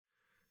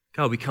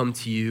God, we come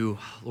to you,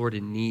 Lord,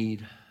 in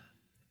need.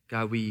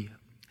 God, we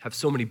have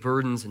so many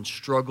burdens and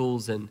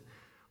struggles and,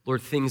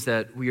 Lord, things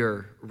that we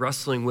are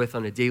wrestling with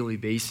on a daily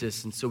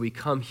basis. And so we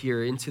come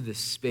here into this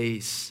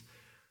space,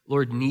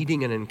 Lord,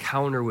 needing an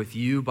encounter with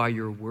you by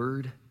your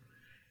word.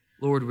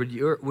 Lord, would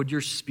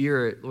your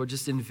spirit, Lord,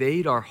 just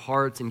invade our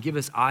hearts and give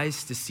us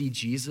eyes to see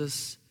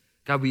Jesus.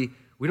 God, we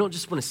don't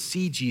just want to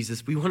see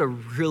Jesus, we want to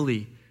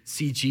really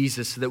see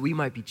Jesus so that we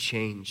might be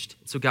changed.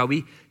 So God,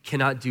 we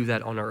cannot do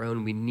that on our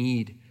own. We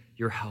need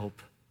your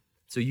help.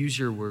 So use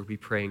your word, we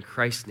pray in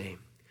Christ's name.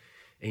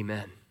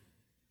 Amen.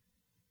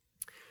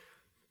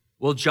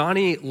 Well,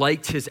 Johnny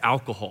liked his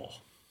alcohol.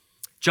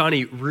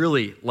 Johnny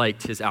really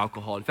liked his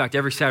alcohol. In fact,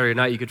 every Saturday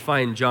night you could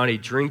find Johnny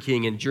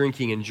drinking and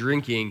drinking and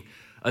drinking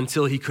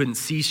until he couldn't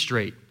see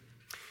straight.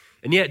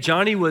 And yet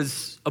Johnny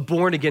was a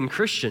born-again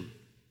Christian.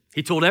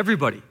 He told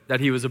everybody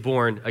that he was a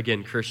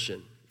born-again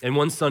Christian. And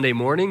one Sunday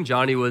morning,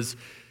 Johnny was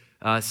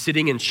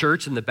sitting in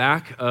church in the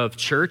back of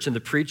church, and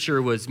the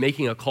preacher was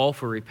making a call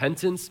for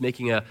repentance,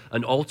 making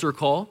an altar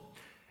call.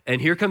 And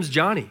here comes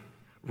Johnny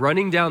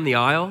running down the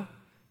aisle,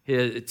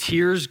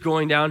 tears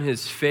going down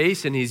his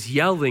face, and he's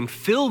yelling,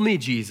 "Fill me,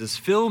 Jesus,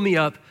 fill me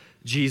up,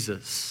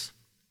 Jesus."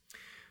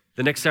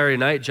 The next Saturday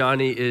night,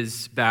 Johnny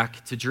is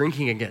back to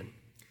drinking again.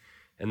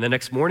 And the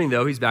next morning,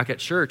 though, he's back at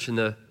church in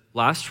the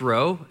last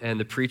row, and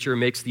the preacher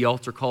makes the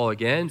altar call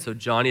again. So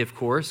Johnny, of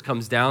course,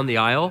 comes down the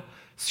aisle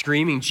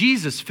screaming,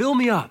 "Jesus, fill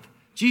me up.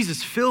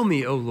 Jesus, fill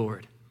me, O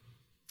Lord."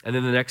 And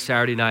then the next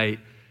Saturday night,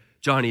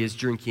 Johnny is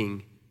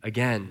drinking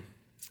again.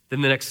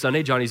 Then the next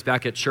Sunday, Johnny's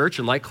back at church,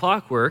 and like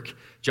clockwork,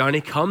 Johnny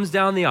comes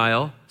down the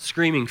aisle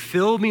screaming,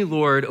 "Fill me,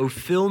 Lord, oh,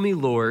 fill me,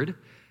 Lord."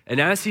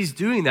 And as he's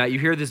doing that, you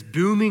hear this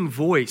booming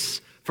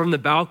voice from the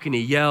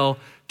balcony yell,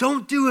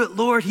 "Don't do it,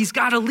 Lord, he's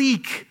got a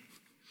leak."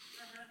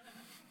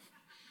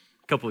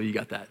 A couple of you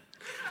got that.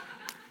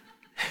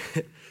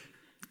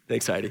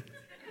 Thanks, Heidi.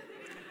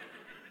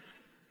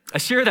 I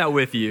share that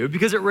with you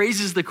because it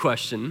raises the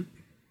question,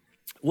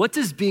 what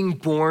does being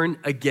born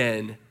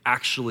again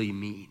actually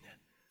mean?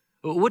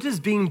 What is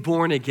being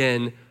born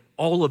again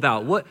all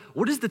about?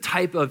 What is the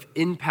type of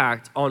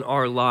impact on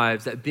our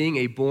lives that being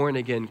a born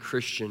again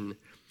Christian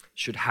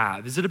should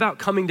have? Is it about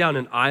coming down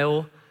an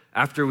aisle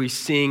after we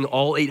sing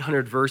all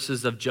 800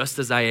 verses of Just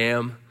As I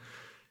Am?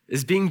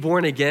 Is being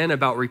born again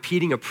about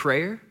repeating a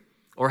prayer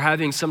or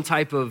having some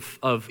type of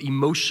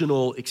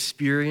emotional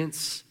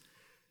experience?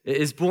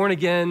 Is born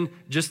again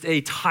just a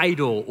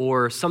title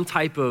or some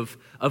type of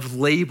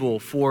label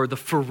for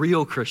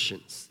real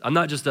Christians? I'm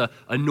not just a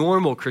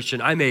normal Christian,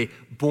 I'm a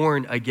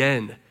born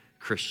again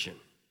Christian.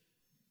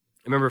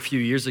 I remember a few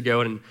years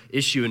ago, an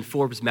issue in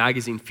Forbes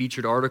magazine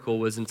featured article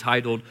was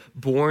entitled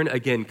 "Born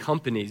Again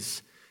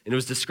Companies," and it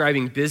was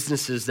describing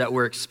businesses that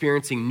were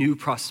experiencing new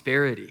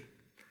prosperity.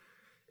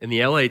 In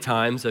the LA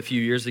Times a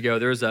few years ago,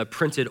 there was a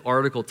printed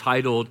article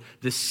titled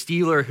 "The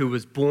Steeler Who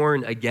Was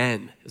Born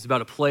Again." It was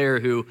about a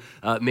player who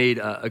made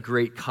a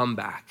great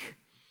comeback.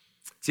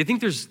 See, I think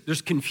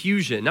there's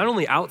confusion, not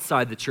only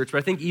outside the church, but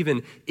I think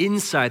even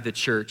inside the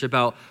church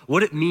about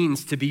what it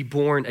means to be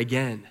born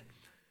again.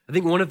 I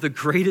think one of the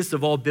greatest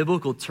of all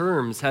biblical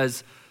terms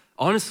has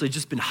honestly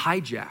just been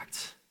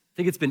hijacked. I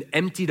think it's been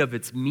emptied of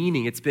its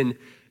meaning. It's been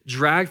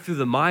dragged through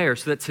the mire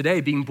so that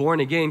today being born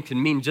again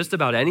can mean just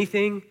about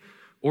anything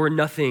or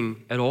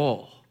nothing at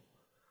all.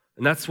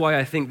 And that's why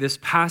I think this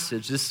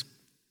passage, this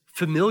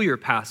familiar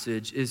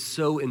passage, is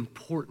so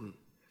important.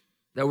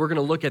 That we're going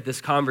to look at this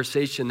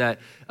conversation that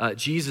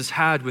Jesus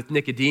had with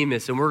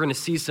Nicodemus, and we're going to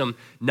see some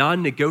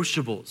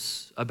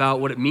non-negotiables about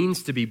what it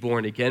means to be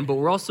born again, but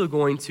we're also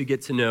going to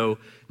get to know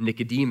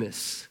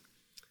Nicodemus.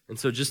 And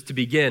so just to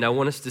begin, I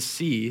want us to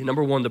see,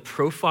 number one, the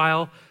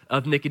profile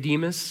of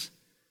Nicodemus,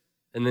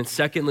 and then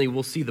secondly,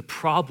 we'll see the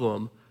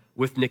problem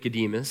with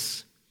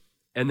Nicodemus,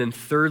 and then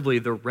thirdly,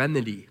 the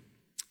remedy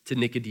to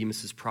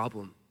Nicodemus's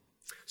problem.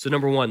 So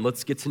number one,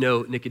 let's get to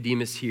know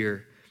Nicodemus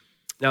here.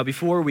 Now,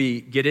 before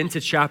we get into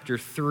chapter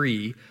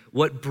 3,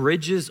 what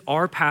bridges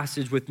our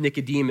passage with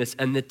Nicodemus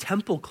and the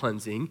temple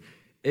cleansing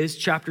is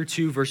chapter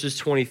 2, verses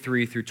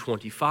 23 through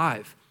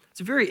 25.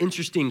 It's a very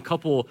interesting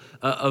couple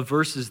of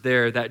verses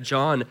there that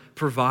John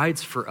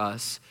provides for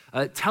us,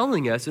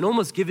 telling us and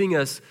almost giving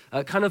us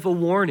kind of a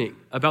warning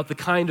about the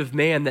kind of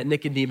man that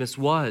Nicodemus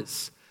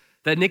was.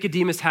 That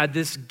Nicodemus had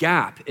this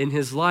gap in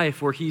his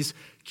life where he's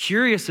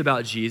curious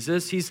about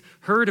Jesus. He's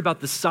heard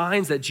about the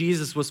signs that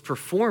Jesus was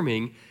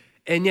performing,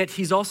 and yet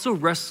he's also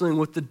wrestling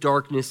with the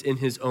darkness in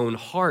his own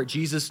heart.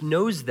 Jesus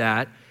knows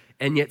that,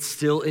 and yet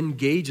still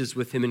engages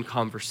with him in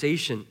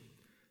conversation.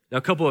 Now,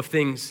 a couple of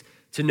things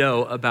to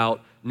know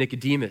about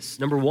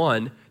Nicodemus. Number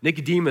one,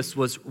 Nicodemus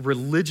was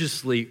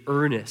religiously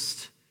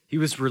earnest. He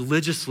was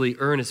religiously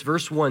earnest.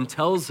 Verse 1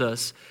 tells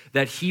us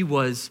that he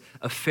was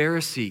a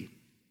Pharisee.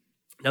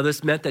 Now,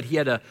 this meant that he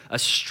had a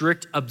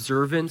strict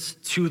observance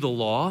to the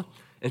law.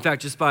 In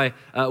fact, just by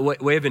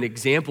way of an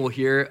example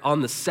here,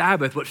 on the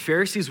Sabbath, what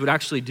Pharisees would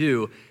actually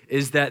do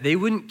is that they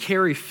wouldn't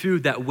carry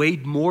food that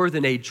weighed more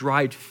than a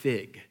dried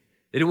fig.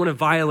 They didn't want to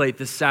violate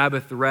the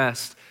Sabbath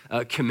rest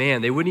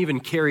command. They wouldn't even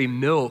carry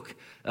milk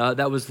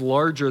that was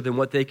larger than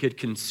what they could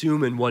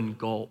consume in one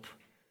gulp.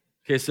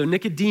 Okay, so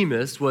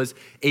Nicodemus was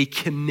a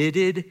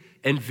committed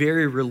and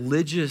very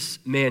religious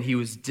man. He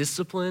was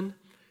disciplined,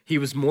 he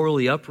was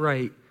morally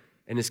upright,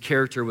 and his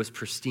character was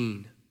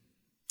pristine.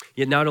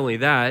 Yet not only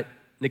that,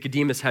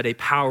 Nicodemus had a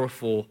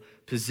powerful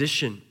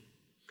position.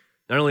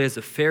 Not only as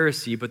a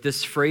Pharisee, but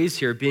this phrase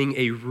here, being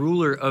a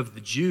ruler of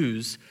the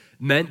Jews,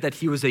 meant that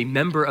he was a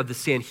member of the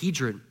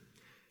Sanhedrin.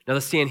 Now,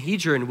 the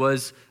Sanhedrin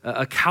was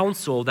a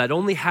council that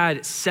only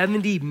had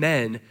 70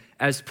 men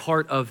as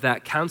part of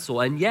that council,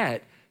 and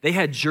yet they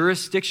had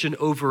jurisdiction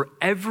over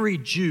every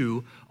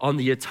Jew on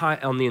the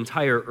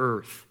entire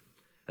earth.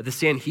 The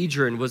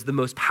Sanhedrin was the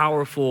most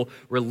powerful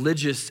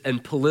religious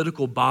and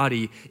political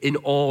body in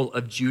all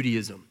of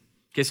Judaism.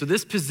 Okay, so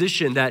this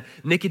position that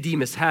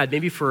Nicodemus had,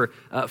 maybe for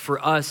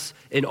us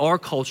in our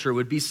culture,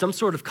 would be some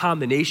sort of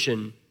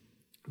combination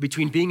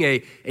between being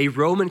a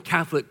Roman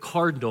Catholic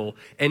cardinal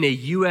and a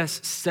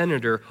U.S.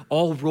 senator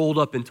all rolled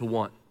up into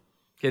one.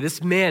 Okay,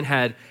 this man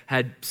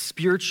had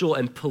spiritual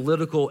and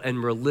political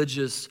and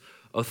religious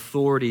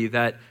authority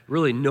that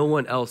really no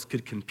one else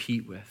could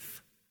compete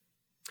with.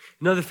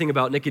 Another thing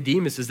about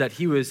Nicodemus is that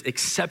he was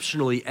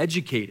exceptionally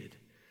educated.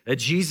 That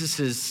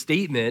Jesus'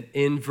 statement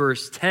in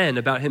verse 10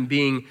 about him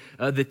being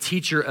the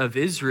teacher of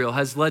Israel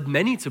has led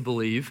many to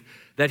believe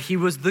that he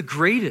was the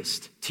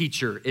greatest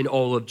teacher in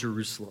all of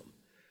Jerusalem.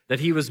 That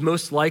he was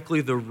most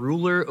likely the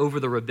ruler over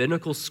the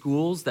rabbinical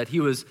schools, that he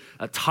was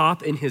a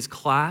top in his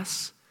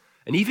class.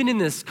 And even in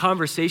this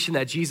conversation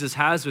that Jesus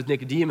has with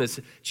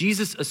Nicodemus,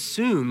 Jesus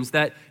assumes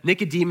that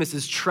Nicodemus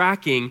is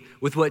tracking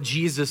with what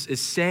Jesus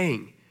is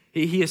saying.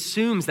 He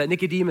assumes that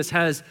Nicodemus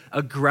has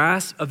a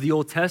grasp of the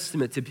Old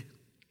Testament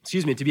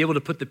to be able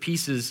to put the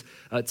pieces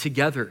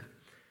together.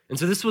 And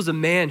so this was a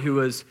man who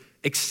was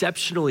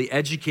exceptionally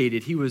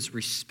educated. He was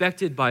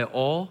respected by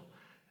all,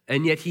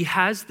 and yet he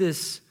has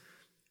this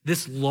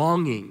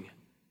longing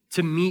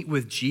to meet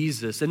with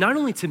Jesus. And not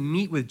only to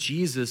meet with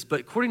Jesus, but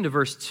according to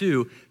verse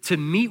 2, to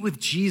meet with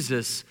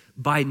Jesus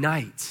by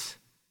night.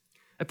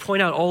 I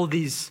point out all of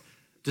these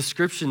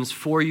descriptions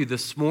for you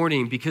this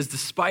morning because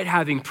despite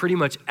having pretty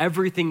much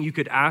everything you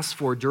could ask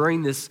for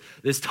during this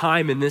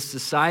time in this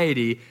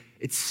society,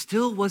 it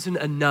still wasn't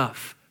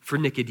enough for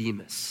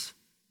Nicodemus.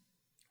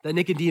 That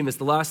Nicodemus,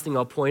 the last thing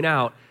I'll point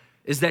out,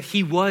 is that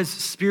he was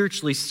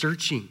spiritually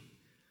searching.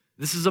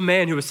 This is a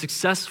man who was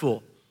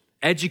successful,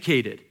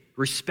 educated,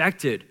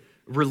 respected,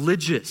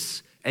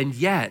 religious, and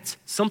yet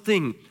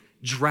something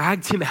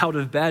dragged him out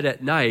of bed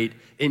at night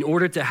in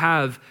order to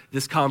have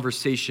this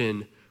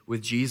conversation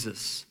with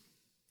Jesus.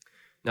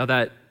 Now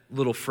that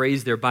little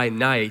phrase there, by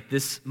night,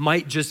 this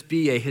might just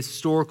be a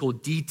historical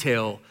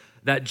detail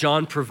that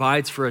John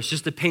provides for us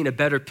just to paint a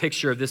better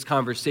picture of this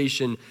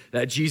conversation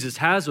that Jesus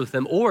has with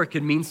them, or it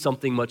could mean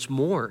something much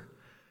more.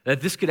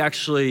 That this could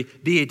actually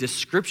be a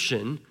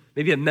description,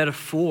 maybe a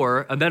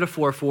metaphor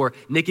for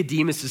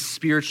Nicodemus'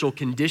 spiritual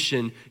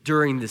condition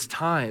during this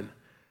time.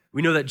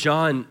 We know that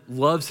John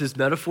loves his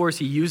metaphors.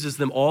 He uses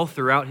them all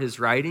throughout his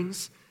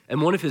writings.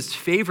 And one of his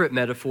favorite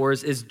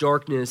metaphors is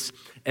darkness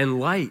and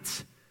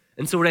light.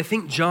 And so what I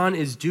think John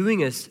is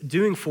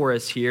doing for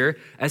us here,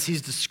 as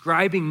he's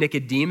describing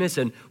Nicodemus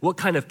and what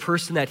kind of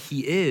person that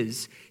he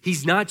is,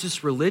 he's not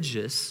just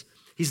religious,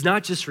 he's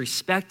not just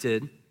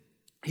respected,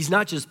 he's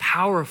not just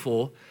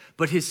powerful,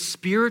 but his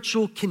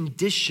spiritual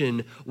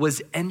condition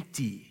was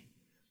empty.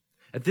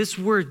 This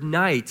word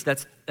night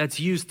that's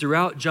used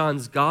throughout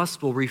John's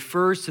gospel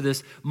refers to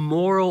this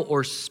moral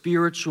or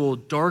spiritual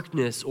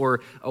darkness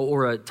or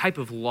a type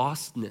of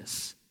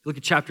lostness. Look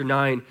at chapter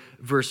 9,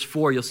 verse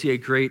 4. You'll see a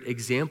great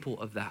example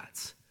of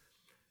that.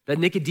 That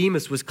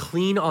Nicodemus was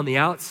clean on the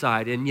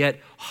outside and yet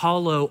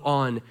hollow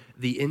on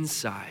the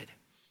inside.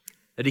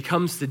 That he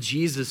comes to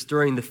Jesus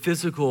during the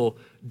physical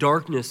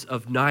darkness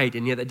of night,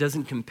 and yet that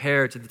doesn't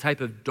compare to the type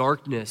of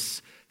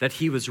darkness that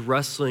he was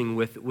wrestling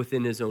with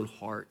within his own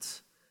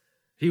heart.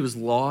 He was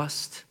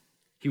lost.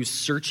 He was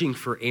searching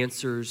for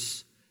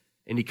answers,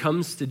 and he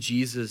comes to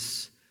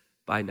Jesus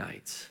by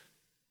night.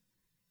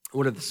 I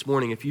wonder this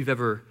morning if you've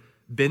ever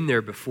been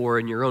there before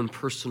in your own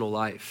personal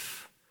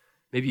life.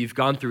 Maybe you've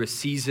gone through a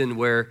season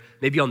where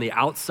maybe on the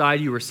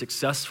outside you were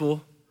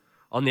successful,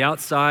 on the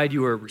outside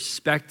you were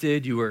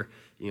respected, you were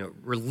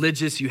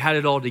religious, you had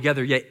it all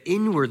together, yet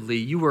inwardly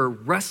you were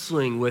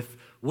wrestling with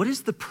what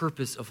is the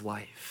purpose of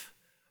life?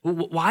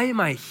 Why am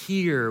I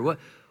here?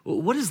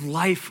 What is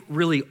life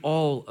really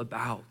all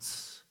about?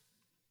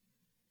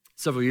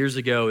 Several years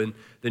ago in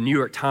the New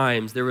York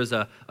Times, there was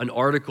an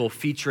article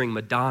featuring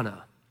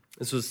Madonna.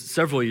 This was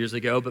several years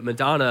ago, but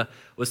Madonna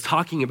was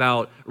talking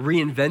about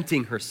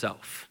reinventing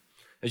herself.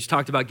 And she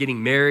talked about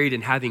getting married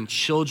and having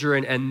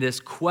children and this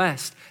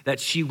quest that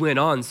she went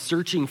on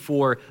searching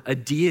for a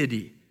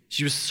deity.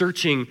 She was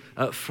searching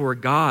for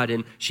God,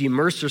 and she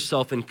immersed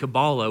herself in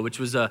Kabbalah, which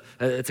was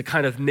it's a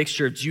kind of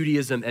mixture of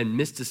Judaism and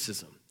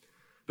mysticism.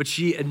 But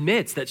she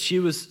admits that she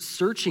was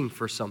searching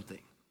for something.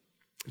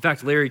 In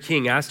fact, Larry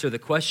King asked her the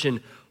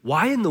question,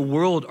 why in the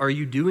world are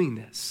you doing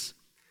this?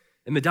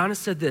 And Madonna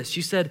said this.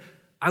 She said,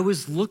 I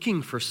was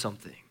looking for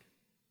something.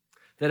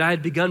 that I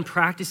had begun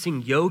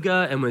practicing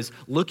yoga and was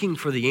looking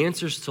for the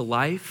answers to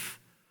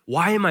life.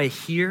 Why am I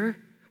here?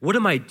 What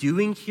am I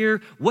doing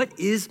here? What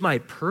is my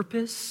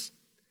purpose?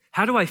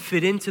 How do I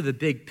fit into the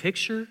big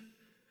picture?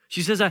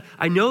 She says,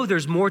 I know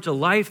there's more to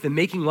life than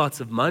making lots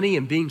of money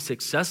and being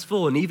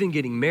successful and even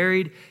getting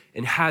married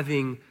and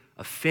having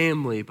a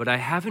family, but I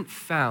haven't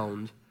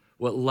found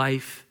what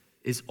life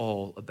is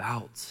all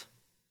about.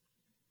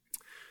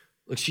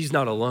 Look, she's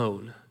not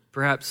alone.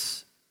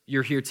 Perhaps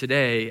you're here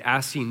today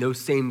asking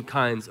those same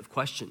kinds of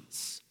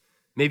questions.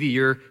 Maybe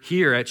you're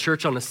here at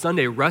church on a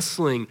Sunday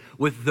wrestling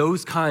with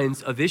those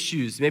kinds of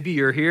issues. Maybe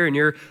you're here and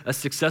you're a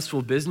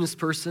successful business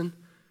person.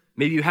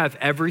 Maybe you have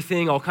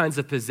everything, all kinds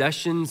of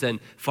possessions and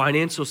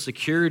financial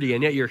security,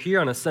 and yet you're here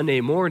on a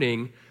Sunday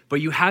morning,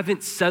 but you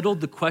haven't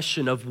settled the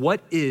question of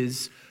what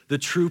is the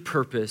true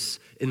purpose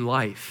in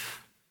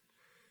life.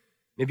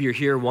 Maybe you're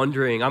here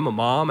wondering, I'm a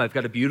mom, I've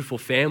got a beautiful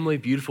family,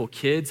 beautiful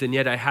kids, and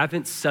yet I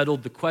haven't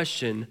settled the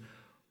question,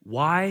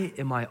 why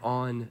am I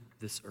on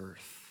this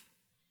earth?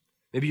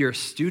 Maybe you're a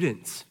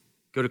student,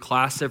 go to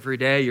class every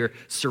day, you're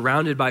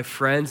surrounded by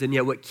friends, and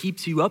yet what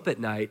keeps you up at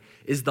night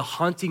is the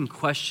haunting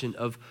question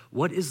of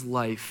what is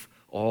life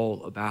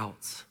all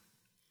about?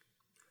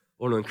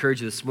 I want to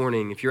encourage you this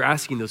morning, if you're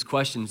asking those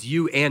questions,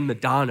 you and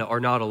Madonna are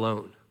not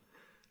alone.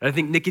 And I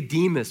think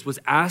Nicodemus was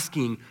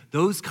asking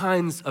those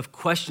kinds of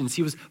questions.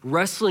 He was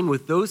wrestling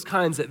with those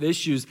kinds of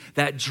issues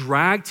that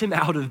dragged him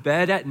out of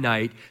bed at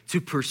night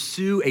to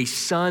pursue a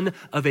son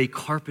of a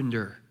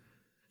carpenter.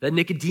 That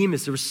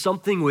Nicodemus, there was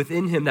something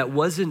within him that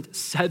wasn't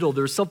settled.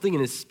 There was something in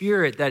his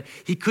spirit that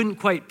he couldn't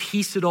quite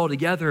piece it all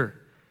together.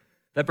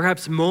 That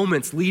perhaps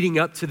moments leading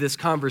up to this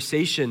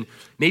conversation,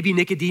 maybe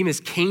Nicodemus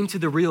came to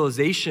the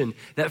realization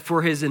that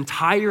for his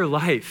entire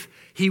life,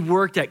 he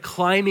worked at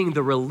climbing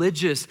the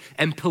religious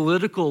and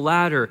political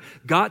ladder,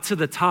 got to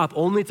the top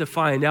only to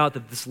find out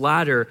that this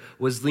ladder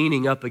was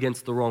leaning up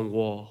against the wrong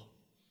wall.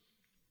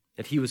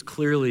 That he was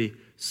clearly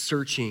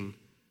searching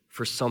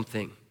for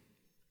something.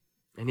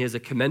 And he has a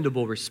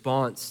commendable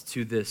response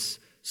to this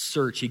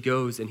search. He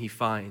goes and he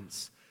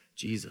finds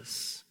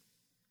Jesus.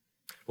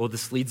 Well,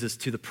 this leads us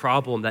to the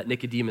problem that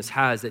Nicodemus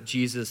has that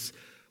Jesus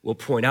will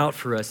point out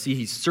for us. See,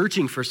 he's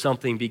searching for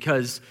something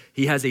because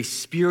he has a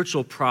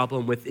spiritual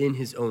problem within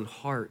his own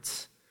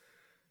heart.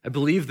 I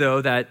believe,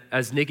 though, that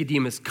as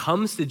Nicodemus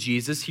comes to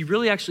Jesus, he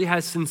really actually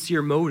has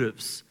sincere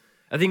motives.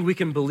 I think we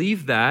can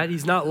believe that.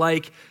 He's not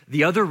like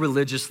the other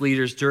religious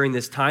leaders during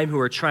this time who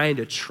are trying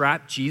to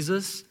trap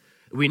Jesus.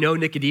 We know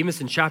Nicodemus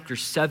in chapter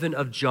 7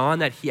 of John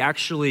that he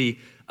actually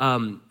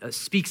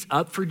speaks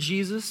up for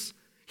Jesus.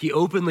 He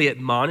openly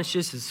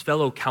admonishes his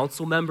fellow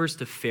council members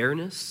to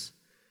fairness.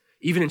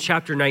 Even in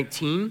chapter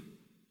 19,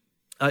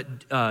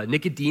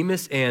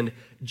 Nicodemus and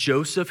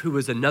Joseph, who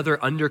was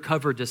another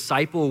undercover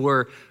disciple,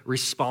 were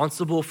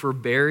responsible for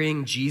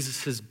burying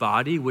Jesus'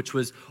 body, which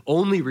was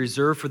only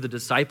reserved for the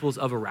disciples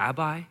of a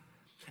rabbi.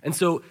 And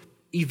so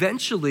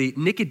eventually,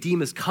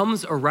 Nicodemus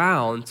comes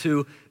around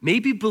to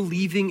maybe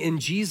believing in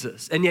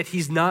Jesus, and yet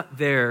he's not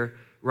there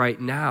right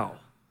now.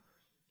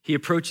 He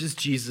approaches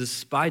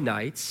Jesus by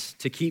night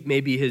to keep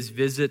maybe his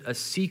visit a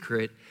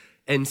secret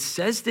and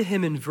says to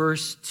him in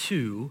verse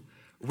 2,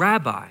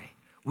 "Rabbi,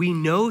 we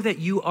know that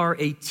you are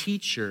a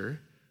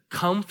teacher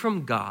come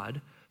from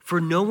God,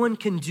 for no one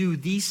can do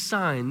these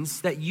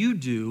signs that you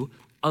do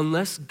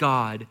unless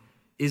God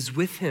is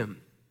with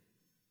him."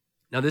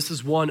 Now, this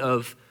is one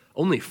of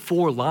only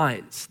 4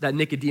 lines that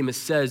Nicodemus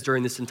says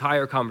during this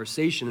entire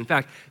conversation. In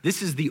fact,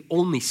 this is the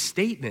only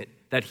statement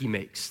that he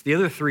makes. The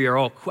other 3 are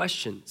all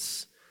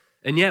questions.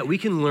 And yet we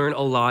can learn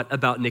a lot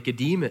about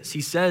Nicodemus. He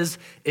says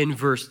in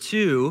verse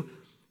 2,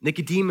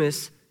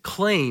 Nicodemus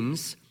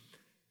claims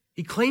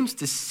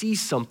to see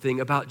something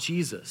about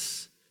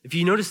Jesus. If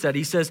you notice that,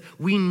 he says,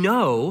 we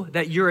know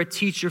that you're a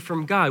teacher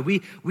from God.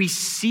 We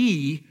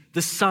see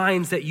the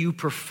signs that you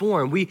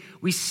perform.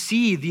 We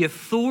see the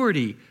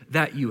authority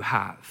that you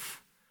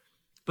have.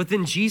 But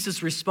then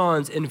Jesus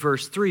responds in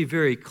verse 3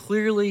 very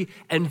clearly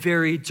and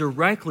very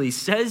directly,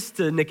 says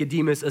to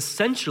Nicodemus,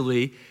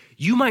 essentially,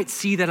 you might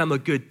see that I'm a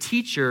good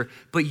teacher,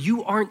 but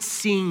you aren't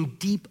seeing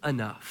deep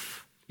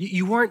enough.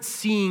 You aren't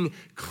seeing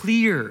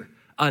clear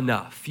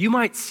enough. You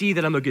might see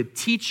that I'm a good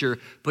teacher,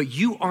 but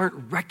you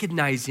aren't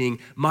recognizing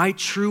my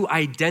true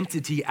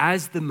identity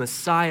as the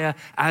Messiah,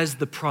 as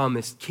the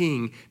promised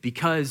King,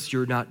 because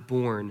you're not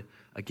born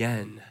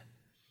again.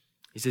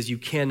 He says you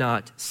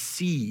cannot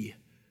see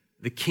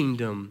the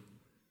kingdom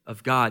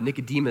of God.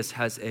 Nicodemus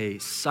has a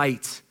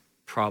sight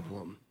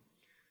problem.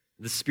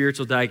 The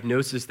spiritual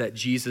diagnosis that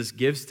Jesus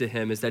gives to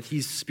him is that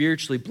he's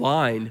spiritually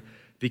blind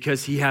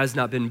because he has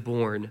not been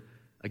born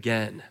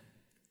again.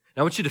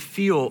 Now, I want you to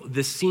feel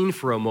this scene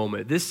for a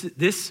moment.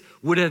 This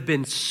would have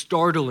been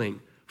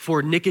startling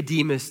for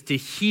Nicodemus to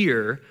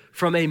hear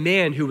from a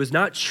man who was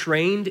not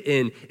trained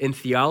in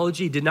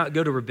theology, did not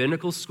go to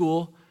rabbinical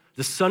school,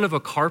 the son of a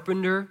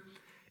carpenter,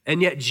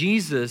 and yet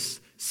Jesus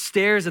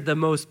stares at the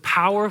most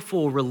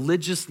powerful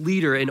religious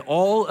leader in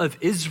all of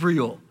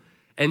Israel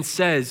and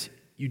says,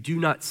 you do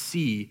not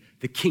see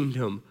the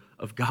kingdom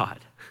of God.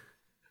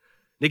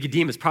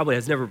 Nicodemus probably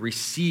has never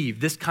received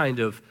this kind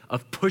of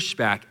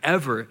pushback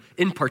ever,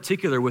 in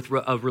particular with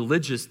a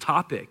religious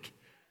topic.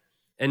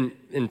 And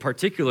in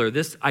particular,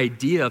 this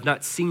idea of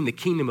not seeing the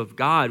kingdom of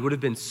God would have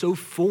been so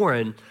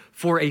foreign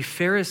for a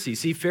Pharisee.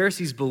 See,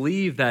 Pharisees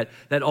believed that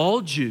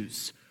all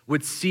Jews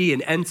would see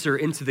and enter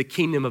into the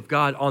kingdom of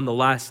God on the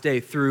last day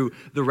through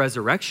the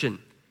resurrection.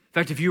 In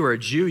fact, if you were a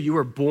Jew, you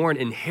were born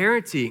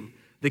inheriting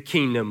the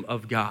kingdom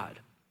of God.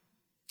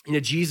 You know,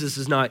 Jesus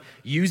is not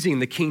using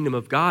the kingdom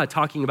of God,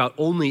 talking about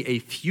only a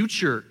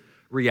future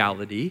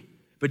reality,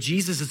 but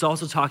Jesus is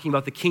also talking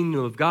about the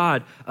kingdom of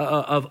God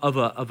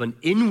of an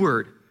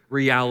inward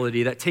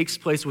reality that takes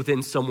place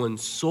within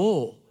someone's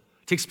soul.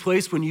 It takes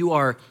place when you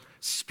are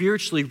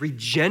spiritually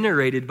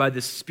regenerated by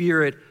the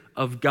Spirit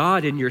of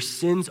God and your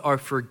sins are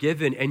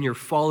forgiven and you're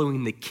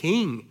following the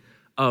King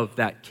of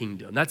that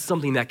kingdom. That's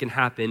something that can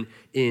happen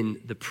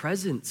in the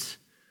present.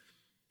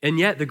 And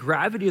yet the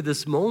gravity of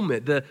this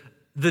moment,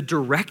 the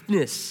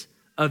directness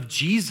of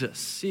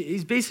Jesus,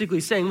 he's basically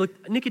saying,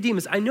 look,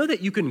 Nicodemus, I know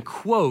that you can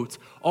quote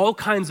all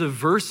kinds of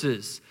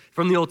verses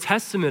from the Old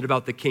Testament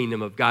about the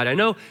kingdom of God. I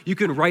know you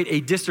can write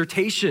a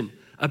dissertation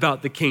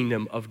about the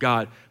kingdom of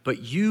God, but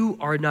you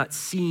are not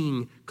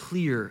seeing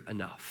clear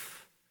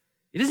enough.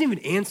 He doesn't even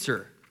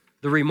answer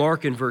the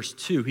remark in verse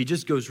 2. He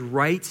just goes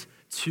right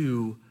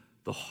to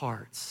the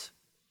heart.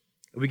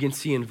 We can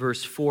see in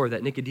verse 4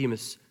 that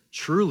Nicodemus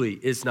truly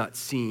is not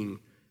seeing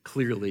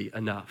clearly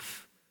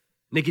enough.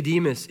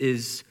 Nicodemus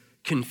is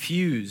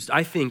confused,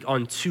 I think,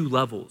 on two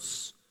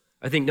levels.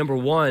 I think number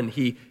one,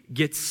 he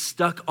gets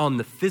stuck on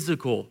the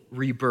physical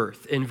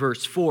rebirth. In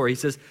verse 4, he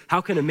says,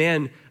 how can a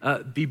man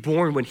be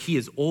born when he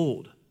is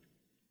old?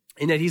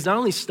 And that he's not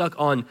only stuck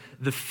on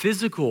the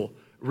physical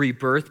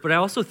rebirth, but I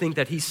also think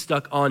that he's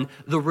stuck on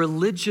the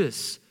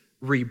religious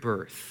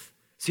rebirth.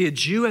 See, a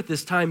Jew at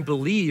this time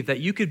believed that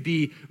you could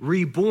be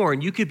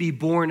reborn, you could be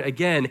born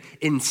again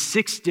in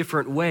 6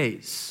 different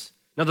ways.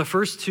 Now, the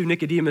first 2,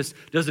 Nicodemus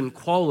doesn't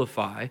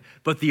qualify,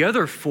 but the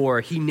other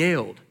 4, he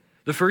nailed.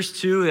 The first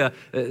 2,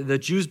 the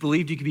Jews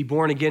believed you could be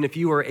born again if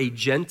you were a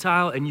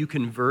Gentile and you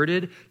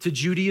converted to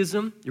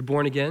Judaism, you're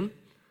born again.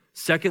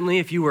 Secondly,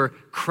 if you were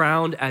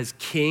crowned as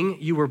king,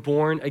 you were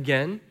born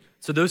again.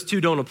 So those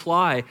 2 don't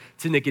apply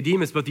to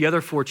Nicodemus, but the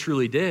other 4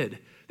 truly did.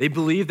 They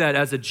believed that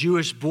as a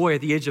Jewish boy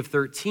at the age of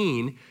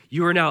 13,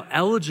 you are now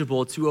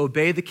eligible to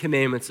obey the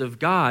commandments of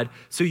God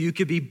so you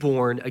could be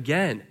born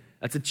again.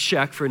 That's a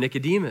check for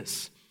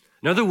Nicodemus.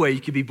 Another way you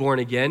could be born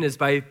again is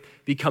by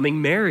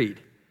becoming married.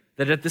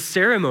 That at the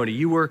ceremony,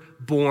 you were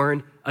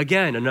born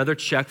again. Another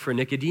check for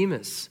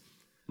Nicodemus.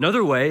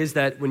 Another way is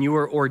that when you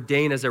were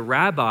ordained as a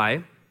rabbi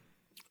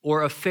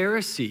or a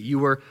Pharisee, you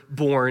were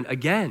born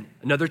again.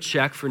 Another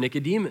check for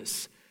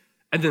Nicodemus.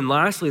 And then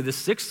lastly, the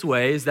 6th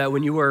way is that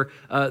when you were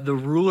the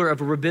ruler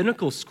of a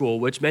rabbinical school,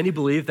 which many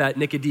believe that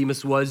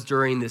Nicodemus was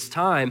during this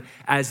time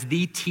as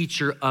the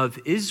teacher of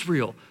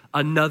Israel.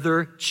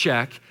 Another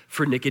check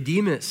for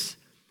Nicodemus.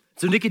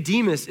 So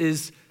Nicodemus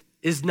is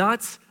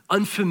not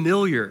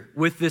unfamiliar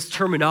with this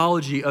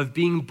terminology of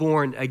being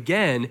born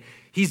again.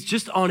 He's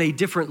just on a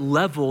different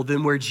level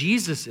than where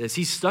Jesus is.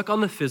 He's stuck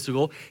on the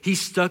physical. He's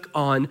stuck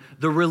on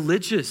the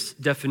religious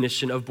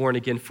definition of born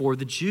again for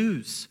the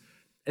Jews.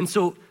 And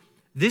so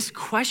this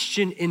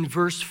question in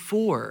verse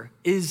 4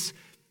 is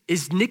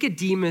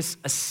Nicodemus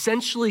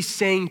essentially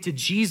saying to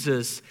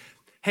Jesus,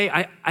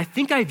 hey, I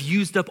think I've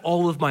used up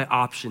all of my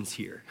options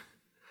here.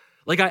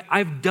 Like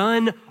I've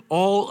done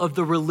all of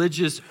the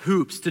religious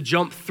hoops to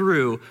jump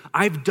through.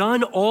 I've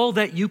done all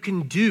that you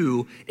can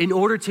do in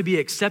order to be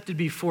accepted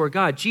before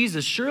God.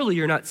 Jesus, surely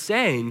you're not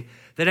saying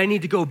that I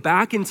need to go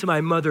back into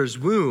my mother's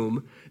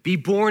womb, be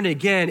born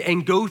again,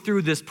 and go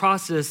through this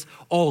process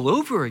all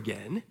over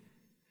again.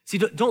 See,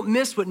 don't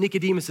miss what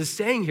Nicodemus is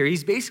saying here.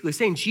 He's basically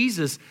saying,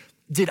 Jesus,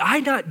 did I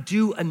not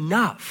do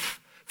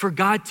enough for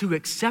God to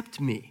accept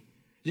me?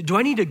 Do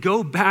I need to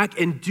go back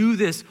and do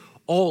this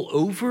all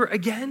over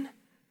again?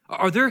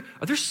 Are there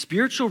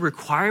spiritual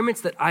requirements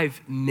that I've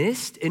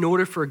missed in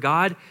order for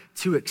God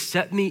to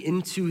accept me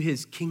into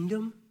his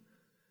kingdom?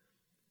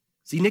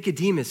 See,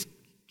 Nicodemus,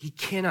 he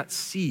cannot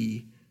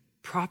see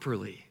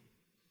properly.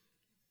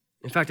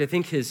 In fact, I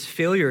think his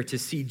failure to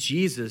see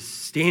Jesus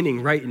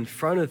standing right in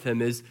front of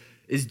him is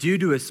due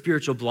to a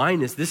spiritual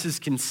blindness. This is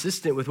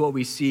consistent with what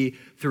we see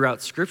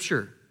throughout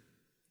Scripture.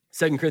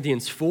 2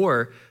 Corinthians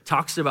 4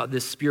 talks about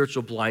this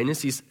spiritual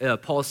blindness.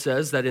 Paul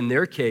says that in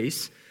their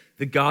case,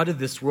 the God of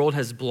this world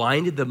has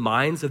blinded the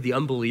minds of the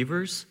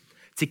unbelievers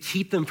to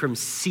keep them from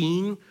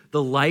seeing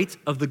the light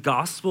of the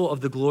gospel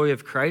of the glory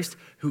of Christ,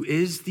 who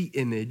is the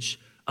image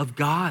of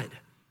God.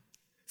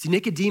 See,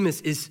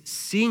 Nicodemus is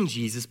seeing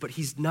Jesus, but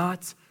he's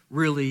not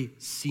really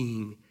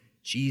seeing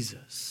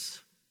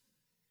Jesus.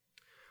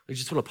 I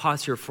just want to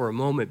pause here for a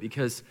moment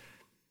because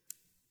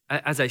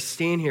as I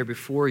stand here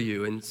before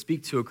you and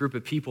speak to a group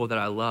of people that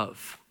I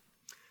love,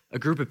 a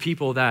group of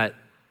people that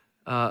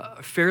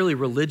fairly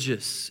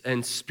religious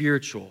and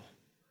spiritual,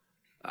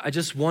 I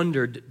just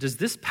wondered, does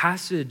this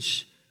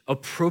passage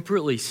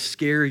appropriately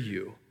scare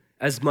you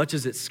as much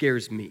as it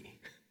scares me?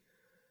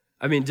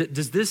 I mean,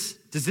 does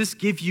this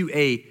give you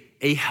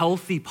a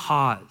healthy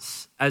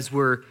pause as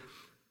we're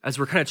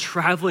kind of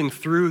traveling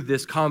through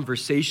this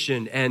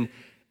conversation and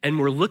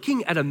we're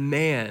looking at a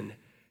man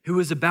who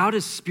is about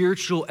as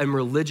spiritual and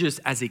religious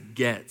as it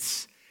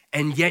gets,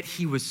 and yet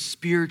he was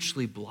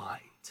spiritually blind?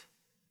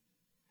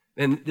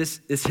 And this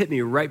hit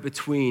me right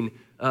between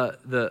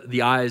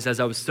the eyes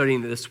as I was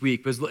studying this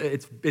week, because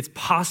it's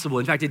possible,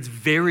 in fact, it's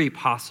very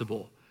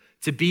possible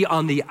to be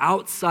on the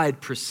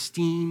outside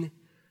pristine,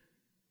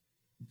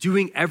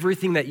 doing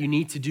everything that you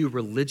need to do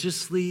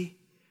religiously,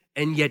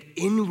 and yet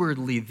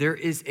inwardly there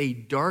is a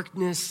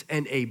darkness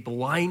and a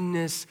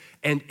blindness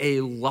and a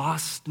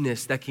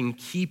lostness that can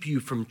keep you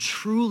from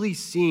truly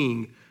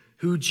seeing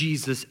who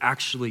Jesus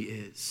actually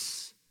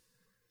is.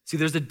 See,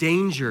 there's a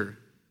danger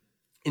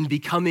in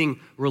becoming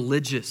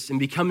religious and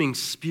becoming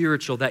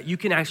spiritual that you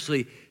can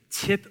actually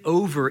tip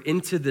over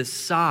into this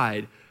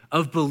side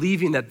of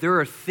believing that there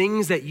are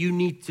things that you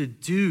need to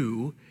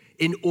do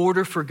in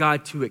order for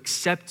God to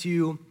accept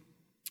you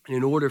and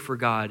in order for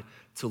God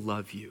to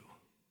love you.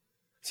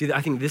 See,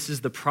 I think this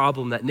is the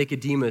problem that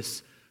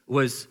Nicodemus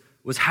was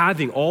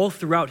having all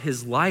throughout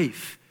his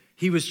life.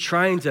 He was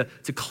trying to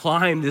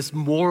climb this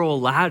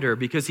moral ladder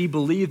because he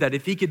believed that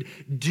if he could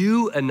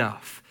do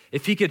enough,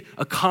 if he could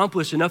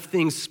accomplish enough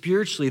things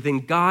spiritually, then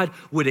God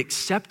would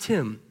accept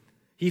him.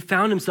 He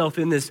found himself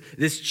in this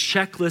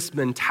checklist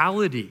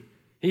mentality.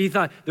 He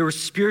thought there were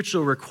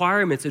spiritual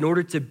requirements in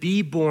order to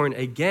be born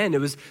again.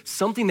 It was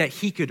something that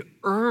he could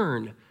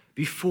earn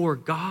before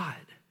God.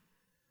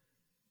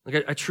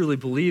 Like I truly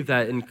believe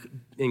that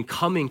in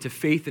coming to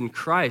faith in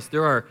Christ,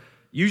 there are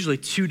usually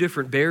two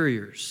different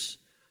barriers.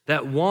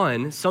 That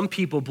one, some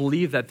people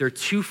believe that they're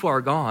too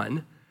far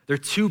gone, they're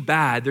too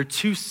bad, they're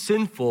too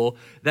sinful,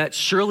 that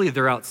surely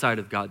they're outside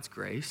of God's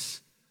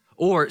grace.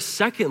 Or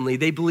secondly,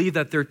 they believe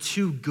that they're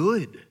too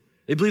good.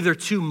 They believe they're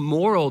too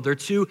moral, they're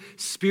too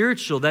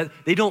spiritual, that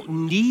they don't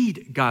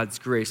need God's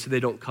grace, so they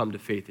don't come to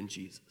faith in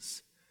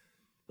Jesus.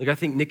 Like I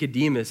think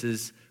Nicodemus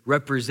is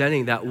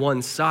representing that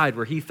one side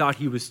where he thought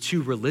he was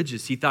too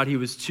religious, he thought he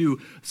was too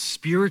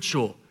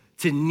spiritual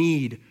to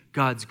need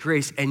God's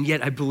grace. And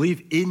yet I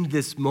believe in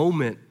this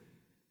moment,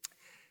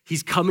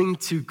 he's coming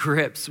to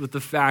grips with the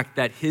fact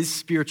that his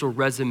spiritual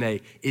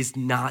resume is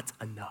not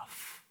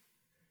enough.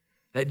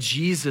 That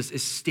Jesus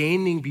is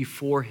standing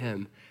before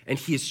him and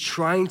he is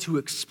trying to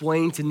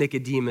explain to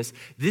Nicodemus,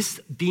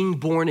 this being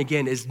born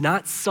again is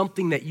not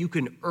something that you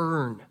can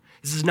earn.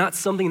 This is not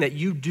something that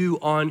you do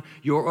on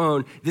your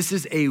own. This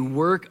is a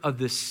work of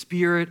the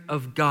Spirit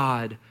of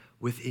God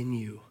within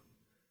you.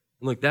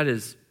 And look, that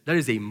is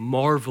a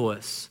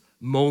marvelous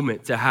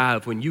moment to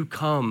have when you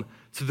come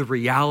to the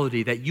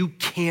reality that you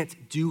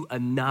can't do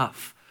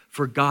enough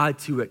for God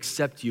to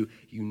accept you.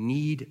 You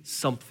need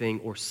something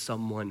or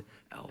someone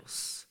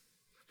else.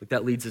 But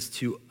that leads us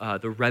to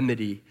the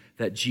remedy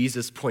that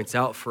Jesus points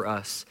out for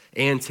us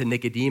and to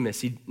Nicodemus.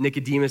 See,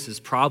 Nicodemus'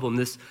 problem,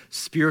 this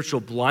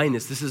spiritual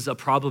blindness, this is a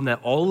problem that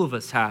all of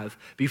us have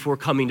before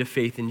coming to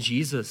faith in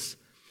Jesus.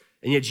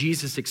 And yet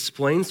Jesus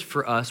explains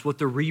for us what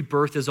the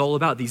rebirth is all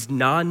about, these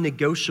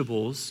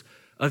non-negotiables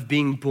of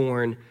being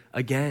born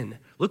again.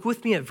 Look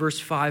with me at verse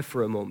 5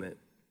 for a moment.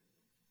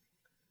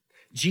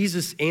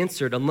 Jesus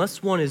answered,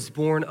 unless one is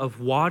born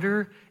of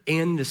water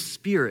and the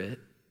Spirit,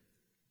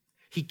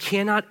 he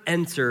cannot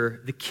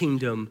enter the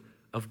kingdom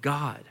of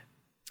God.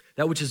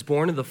 That which is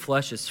born of the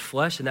flesh is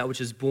flesh, and that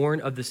which is born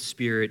of the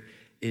Spirit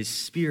is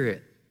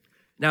spirit.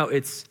 Now,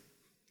 it's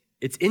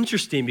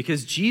interesting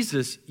because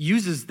Jesus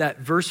uses that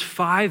verse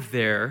 5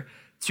 there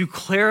to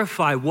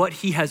clarify what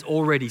he has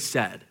already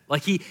said.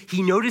 Like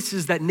he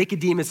notices that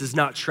Nicodemus is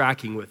not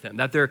tracking with him,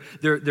 that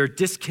they're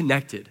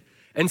disconnected.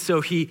 And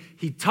so he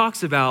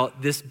talks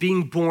about this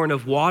being born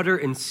of water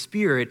and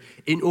spirit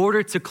in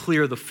order to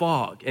clear the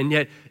fog. And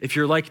yet, if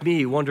you're like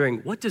me,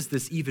 wondering, what does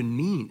this even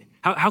mean?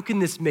 How can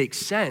this make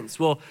sense?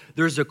 Well,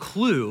 there's a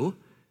clue,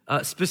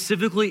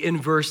 specifically in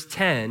verse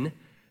 10,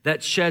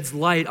 that sheds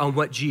light on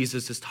what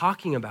Jesus is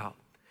talking about.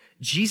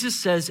 Jesus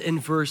says in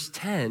verse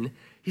 10,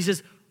 he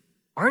says,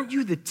 aren't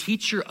you the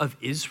teacher of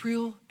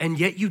Israel, and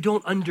yet you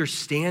don't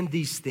understand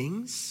these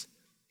things?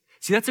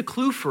 See, that's a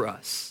clue for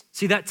us.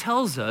 See, that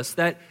tells us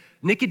that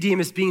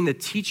Nicodemus, being the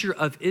teacher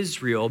of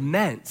Israel,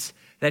 meant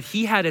that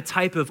he had a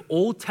type of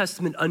Old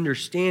Testament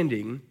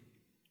understanding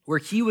where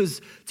he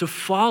was to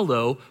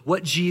follow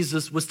what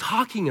Jesus was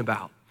talking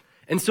about.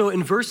 And so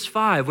in verse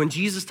 5, when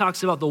Jesus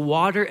talks about the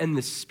water and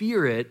the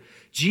Spirit,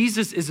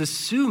 Jesus is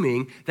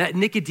assuming that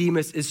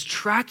Nicodemus is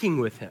tracking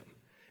with him.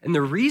 And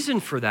the reason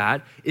for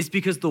that is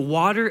because the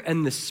water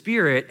and the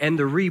Spirit and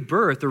the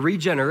rebirth, the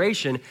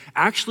regeneration,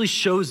 actually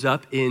shows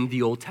up in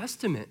the Old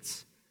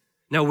Testament.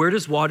 Now, where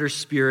does water,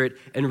 Spirit,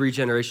 and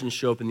regeneration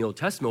show up in the Old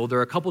Testament? Well, there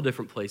are a couple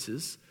different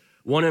places.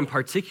 One in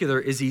particular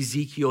is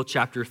Ezekiel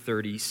chapter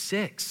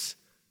 36.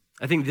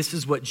 I think this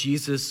is what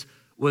Jesus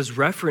was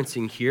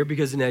referencing here,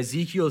 because in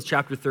Ezekiel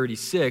chapter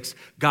 36,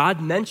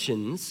 God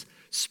mentions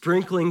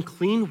sprinkling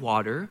clean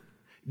water,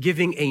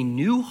 giving a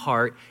new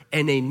heart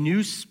and a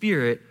new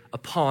spirit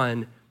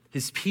upon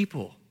his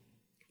people.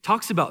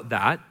 talks about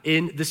that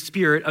in the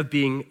spirit of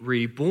being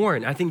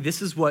reborn. I think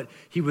this is what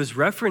he was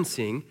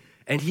referencing,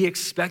 and he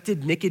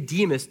expected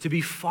Nicodemus to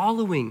be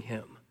following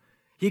him.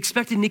 He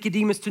expected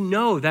Nicodemus to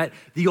know that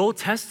the Old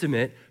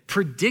Testament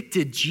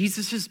predicted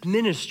Jesus'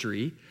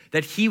 ministry,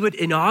 that he would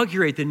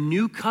inaugurate the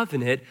new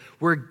covenant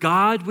where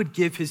God would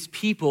give his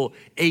people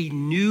a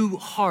new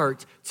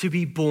heart to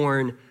be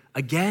born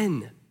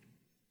again.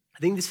 I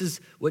think this is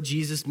what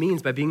Jesus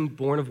means by being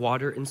born of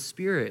water and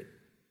spirit.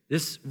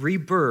 This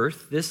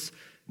rebirth, this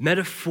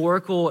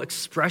metaphorical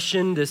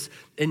expression, this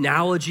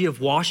analogy of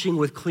washing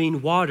with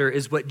clean water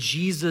is what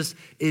Jesus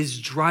is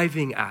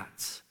driving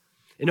at.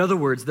 In other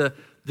words, the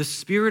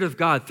Spirit of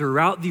God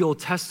throughout the Old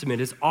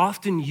Testament is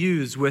often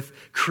used with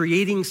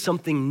creating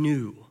something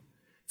new.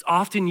 It's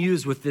often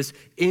used with this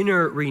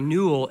inner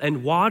renewal,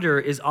 and water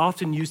is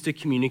often used to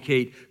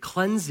communicate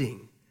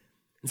cleansing.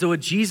 And so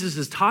what Jesus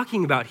is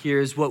talking about here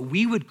is what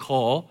we would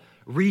call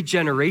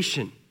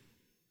regeneration.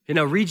 You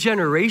know,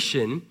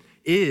 regeneration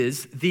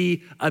is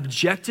the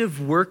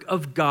objective work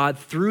of God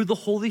through the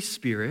Holy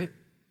Spirit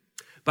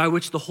by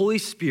which the Holy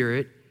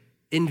Spirit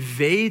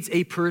invades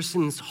a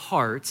person's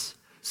heart,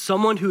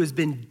 someone who has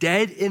been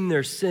dead in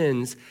their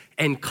sins,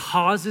 and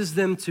causes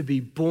them to be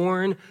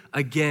born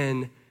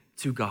again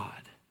to God.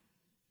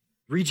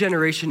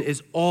 Regeneration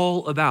is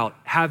all about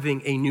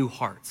having a new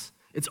heart.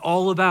 It's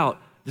all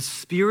about the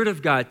Spirit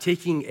of God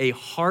taking a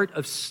heart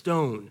of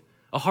stone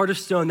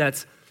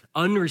that's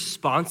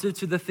unresponsive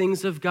to the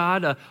things of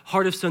God, a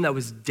heart of stone that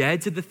was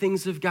dead to the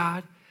things of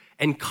God,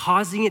 and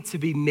causing it to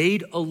be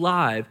made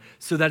alive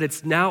so that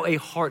it's now a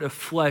heart of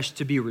flesh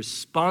to be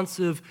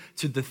responsive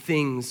to the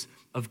things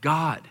of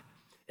God.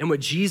 And what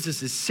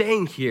Jesus is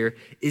saying here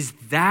is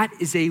that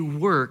is a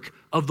work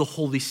of the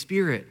Holy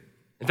Spirit.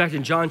 In fact,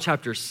 in John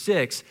chapter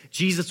 6,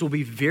 Jesus will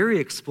be very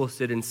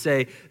explicit and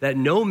say that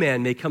no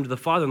man may come to the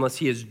Father unless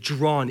he is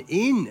drawn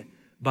in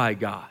by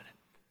God.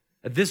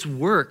 This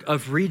work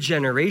of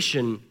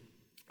regeneration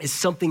is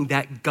something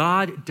that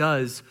God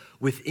does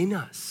within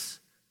us.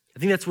 I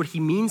think that's what he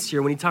means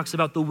here when he talks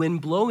about the wind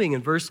blowing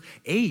in verse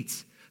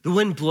 8. The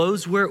wind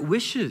blows where it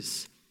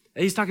wishes.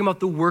 And he's talking about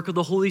the work of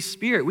the Holy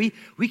Spirit.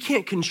 We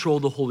can't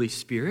control the Holy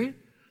Spirit.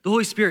 The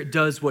Holy Spirit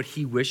does what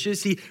he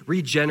wishes. He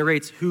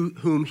regenerates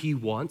whom he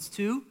wants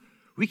to.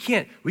 We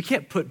can't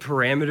put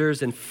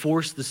parameters and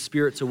force the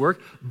Spirit to work,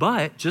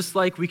 but just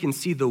like we can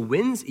see the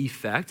wind's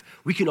effect,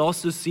 we can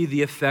also see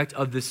the effect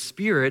of the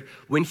Spirit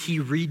when he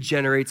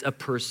regenerates a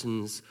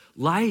person's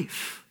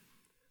life.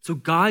 So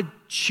God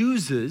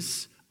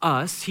chooses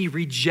us, he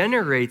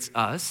regenerates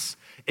us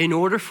in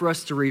order for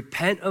us to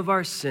repent of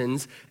our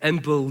sins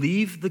and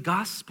believe the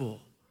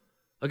gospel.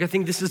 Like, I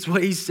think this is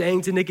what he's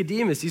saying to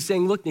Nicodemus. He's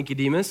saying, look,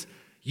 Nicodemus,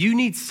 you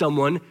need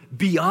someone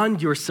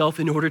beyond yourself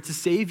in order to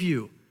save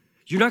you.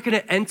 You're not going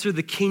to enter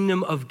the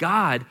kingdom of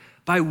God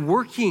by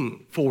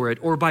working for it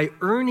or by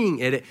earning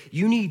it.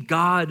 You need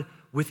God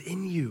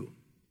within you.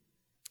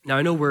 Now,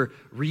 I know we're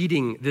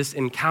reading this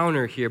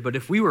encounter here, but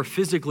if we were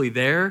physically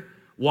there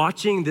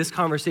watching this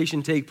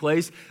conversation take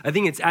place, I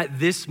think it's at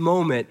this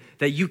moment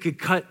that you could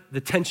cut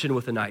the tension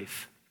with a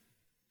knife.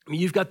 I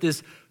mean, you've got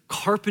this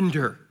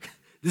carpenter,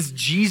 this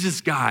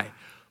Jesus guy,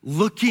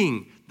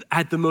 looking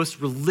at the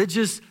most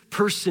religious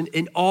person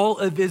in all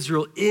of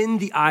Israel in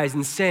the eyes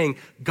and saying,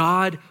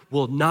 God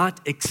will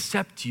not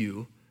accept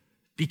you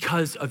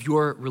because of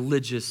your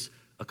religious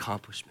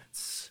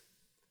accomplishments.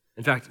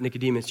 In fact,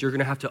 Nicodemus, you're going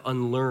to have to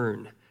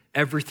unlearn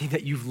everything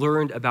that you've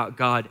learned about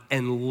God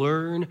and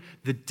learn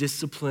the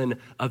discipline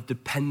of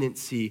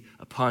dependency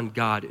upon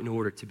God in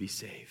order to be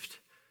saved.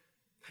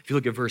 If you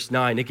look at verse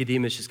 9,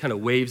 Nicodemus just kind of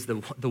waves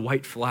the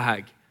white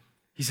flag.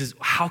 He says,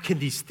 how can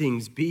these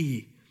things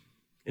be?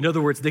 In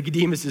other words,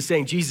 Nicodemus is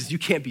saying, Jesus, you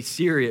can't be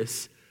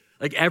serious.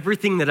 Like,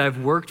 everything that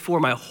I've worked for,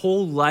 my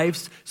whole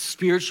life's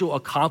spiritual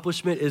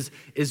accomplishment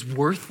is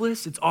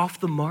worthless. It's off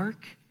the mark.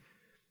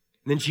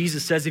 And then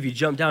Jesus says, if you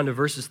jump down to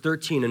verses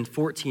 13 and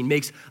 14,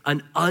 makes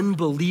an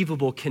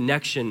unbelievable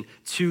connection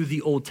to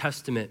the Old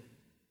Testament.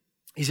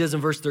 He says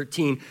in verse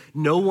 13,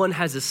 no one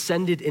has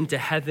ascended into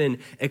heaven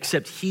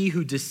except he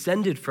who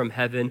descended from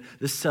heaven,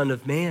 the Son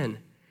of Man.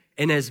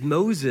 And as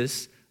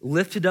Moses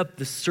lifted up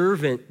the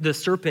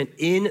serpent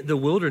in the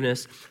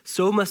wilderness,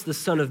 so must the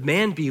Son of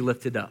Man be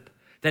lifted up,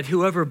 that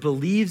whoever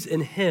believes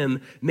in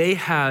him may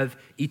have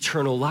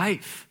eternal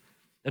life.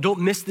 Now,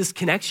 don't miss this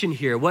connection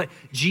here. What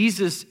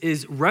Jesus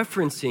is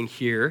referencing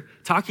here,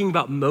 talking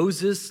about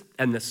Moses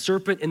and the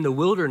serpent in the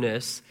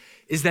wilderness,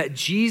 is that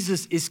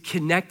Jesus is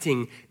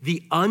connecting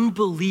the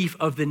unbelief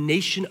of the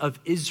nation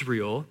of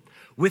Israel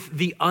with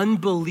the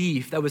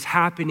unbelief that was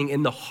happening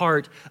in the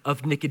heart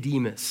of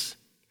Nicodemus.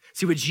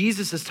 See, what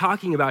Jesus is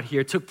talking about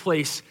here took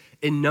place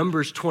in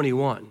Numbers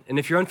 21. And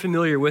if you're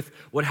unfamiliar with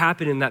what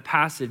happened in that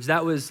passage,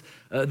 that was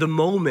the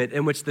moment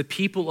in which the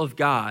people of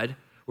God,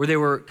 where they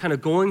were kind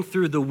of going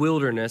through the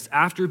wilderness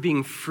after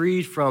being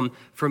freed from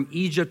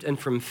Egypt and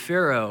from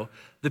Pharaoh,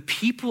 the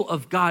people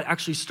of God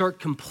actually start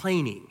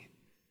complaining.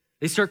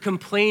 They start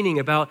complaining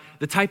about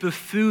the type of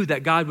food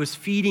that God was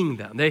feeding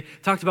them. They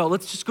talked about,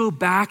 let's just go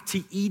back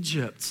to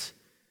Egypt.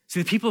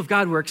 See, the people of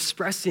God were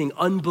expressing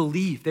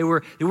unbelief. They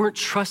weren't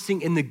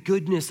trusting in the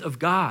goodness of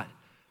God.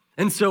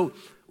 And so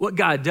what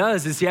God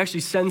does is he actually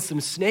sends some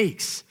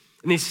snakes.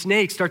 And these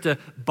snakes start to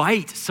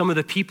bite some of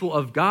the people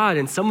of God,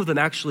 and some of them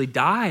actually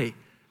die. And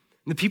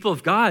the people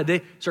of God,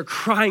 they start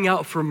crying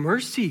out for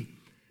mercy.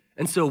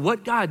 And so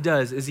what God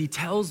does is he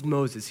tells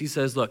Moses, he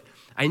says, look,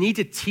 I need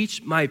to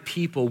teach my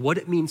people what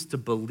it means to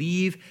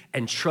believe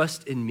and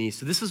trust in me.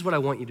 So this is what I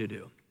want you to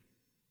do.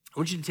 I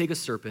want you to take a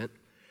serpent,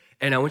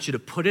 and I want you to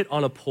put it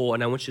on a pole,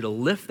 and I want you to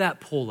lift that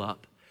pole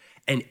up.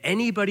 And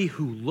anybody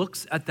who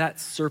looks at that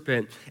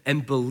serpent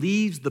and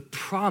believes the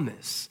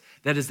promise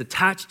that is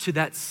attached to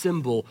that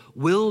symbol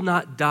will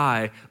not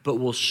die, but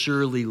will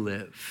surely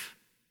live.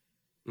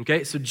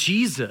 Okay, so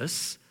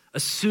Jesus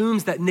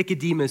assumes that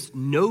Nicodemus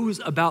knows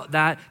about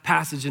that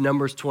passage in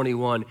Numbers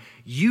 21,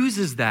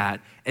 uses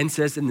that and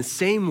says in the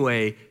same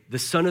way, the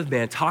Son of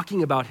Man,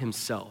 talking about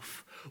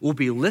himself, will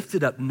be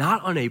lifted up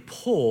not on a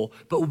pole,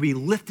 but will be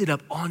lifted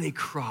up on a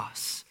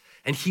cross.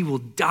 And he will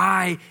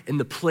die in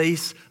the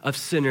place of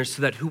sinners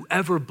so that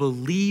whoever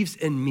believes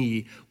in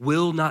me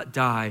will not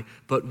die,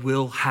 but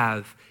will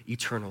have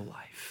eternal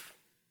life.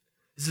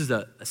 This is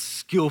a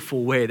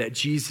skillful way that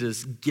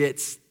Jesus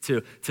gets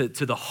to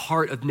the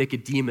heart of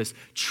Nicodemus,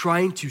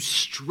 trying to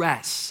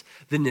stress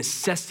the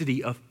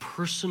necessity of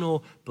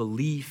personal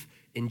belief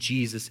in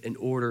Jesus in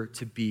order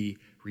to be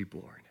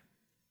reborn.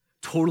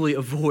 Totally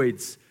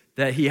avoids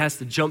that he has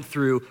to jump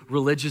through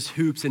religious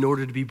hoops in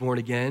order to be born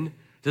again.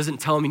 Doesn't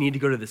tell him you need to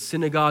go to the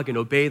synagogue and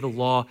obey the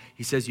law.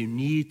 He says you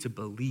need to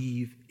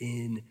believe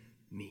in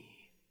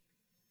me.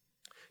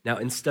 Now,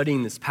 in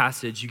studying this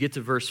passage, you get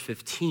to verse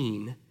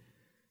 15,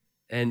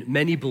 and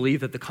many believe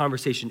that the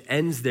conversation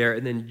ends there,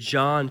 and then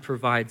John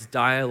provides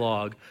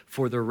dialogue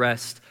for the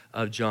rest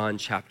of John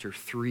chapter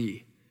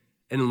 3.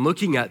 And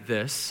looking at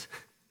this,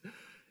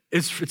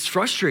 it's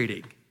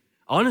frustrating.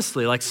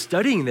 Honestly, like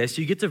studying this,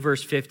 you get to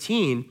verse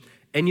 15,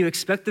 and you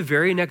expect the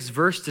very next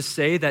verse to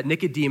say that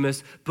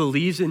Nicodemus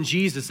believes in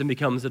Jesus and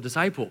becomes a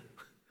disciple.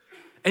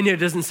 And yet it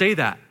doesn't say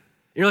that. And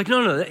you're like,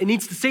 no, it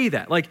needs to say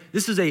that. Like,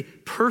 this is a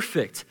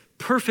perfect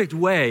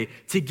way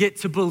to get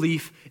to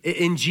belief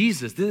in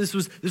Jesus. This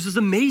was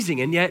amazing,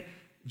 and yet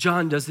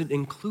John doesn't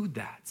include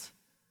that.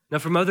 Now,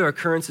 from other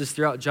occurrences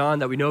throughout John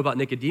that we know about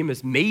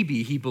Nicodemus,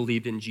 maybe he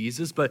believed in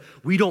Jesus, but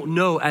we don't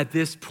know at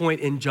this point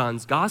in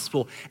John's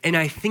gospel, and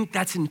I think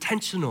that's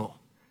intentional.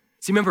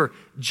 See, remember,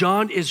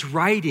 John is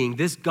writing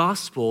this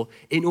gospel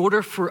in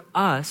order for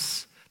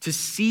us to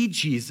see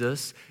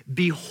Jesus,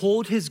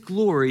 behold his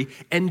glory,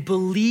 and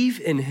believe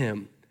in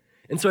him.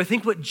 And so I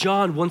think what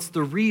John wants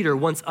the reader,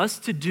 wants us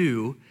to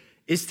do,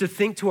 is to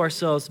think to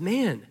ourselves,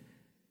 man,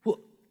 well,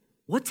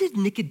 what did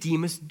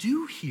Nicodemus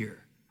do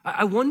here?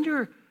 I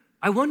wonder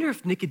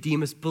if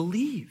Nicodemus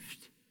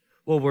believed.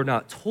 Well, we're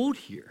not told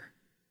here.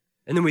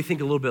 And then we think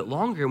a little bit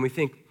longer and we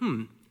think,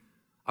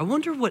 I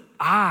wonder what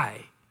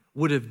I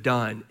would have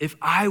done if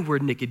I were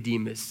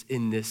Nicodemus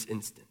in this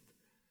instant.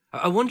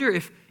 I wonder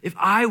if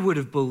I would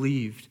have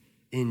believed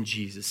in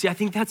Jesus. See, I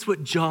think that's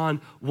what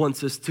John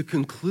wants us to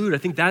conclude. I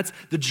think that's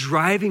the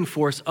driving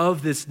force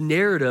of this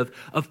narrative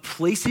of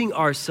placing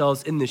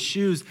ourselves in the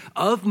shoes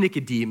of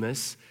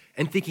Nicodemus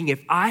and thinking,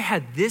 if I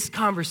had this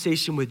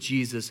conversation with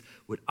Jesus,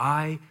 would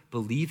I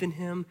believe in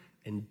him?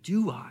 And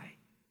do I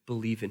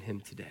believe in him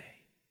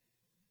today?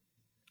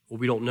 Well,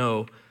 we don't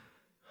know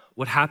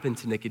what happened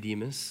to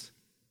Nicodemus.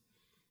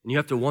 And you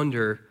have to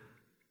wonder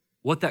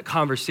what that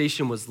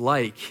conversation was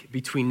like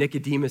between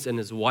Nicodemus and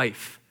his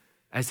wife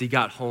as he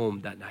got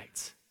home that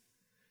night.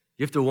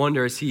 You have to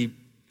wonder as he,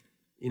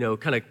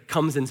 kind of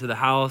comes into the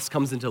house,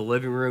 comes into the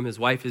living room, his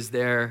wife is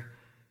there,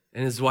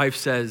 and his wife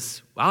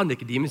says, wow,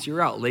 Nicodemus, you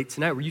were out late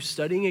tonight. Were you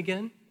studying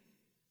again?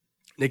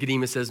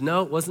 Nicodemus says,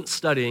 no, it wasn't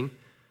studying.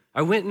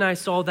 I went and I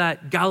saw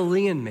that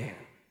Galilean man,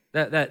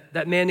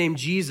 that man named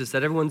Jesus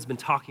that everyone's been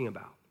talking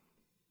about.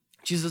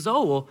 She says,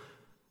 well,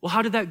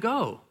 how did that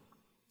go?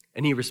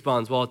 And he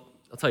responds, well,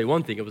 I'll tell you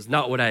one thing, it was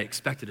not what I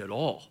expected at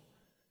all.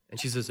 And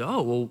she says,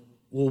 well,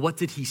 what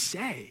did he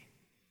say?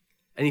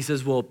 And he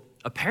says, well,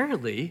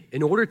 apparently,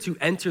 in order to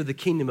enter the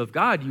kingdom of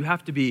God, you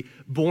have to be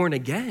born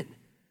again.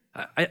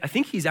 I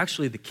think he's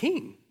actually the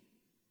king.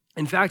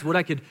 In fact, what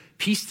I could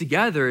piece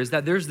together is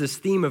that there's this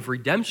theme of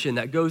redemption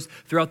that goes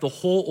throughout the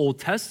whole Old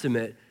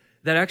Testament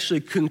that actually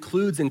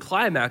concludes and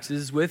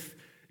climaxes with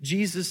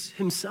Jesus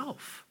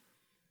himself.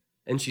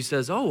 And she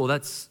says,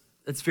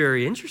 that's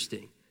very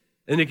interesting.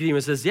 And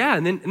Nicodemus says, yeah.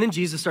 And then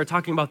Jesus started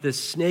talking about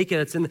this snake,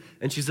 and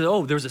she said,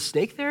 there was a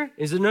snake there? And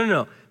he said,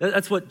 no.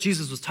 That's what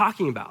Jesus was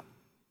talking about.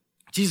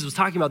 Jesus was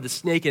talking about the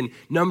snake in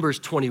Numbers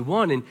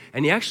 21,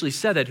 and he actually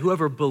said that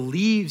whoever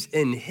believes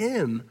in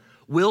him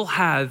will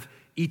have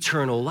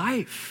eternal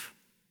life.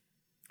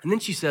 And then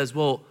she says,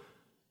 well,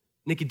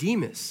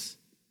 Nicodemus,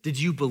 did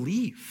you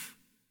believe?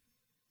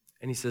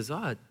 And he says,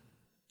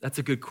 that's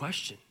a good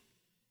question.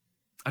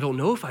 I don't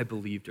know if I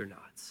believed or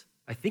not.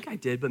 I think I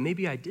did, but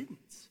maybe I didn't.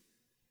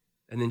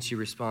 And then she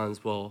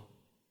responds, well,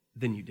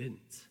 then you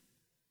didn't.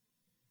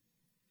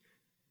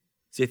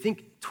 See, I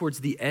think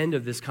towards the end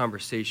of this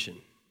conversation,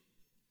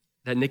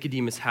 that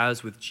Nicodemus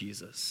has with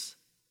Jesus,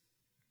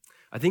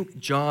 I think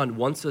John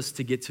wants us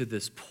to get to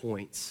this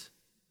point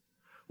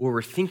where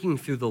we're thinking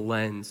through the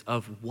lens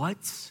of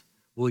what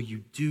will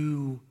you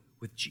do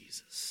with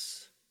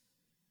Jesus?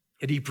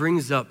 And he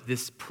brings up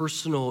this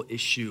personal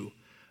issue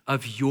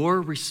of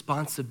your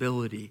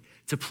responsibility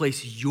to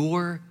place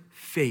your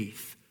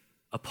faith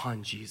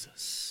upon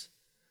Jesus.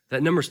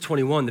 That Numbers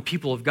 21, the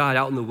people of God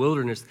out in the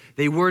wilderness,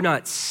 they were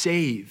not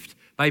saved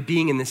by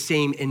being in the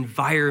same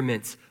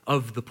environment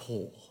of the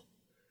pole.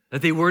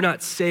 That they were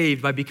not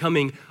saved by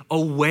becoming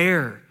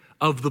aware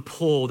of the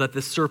pole that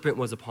the serpent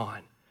was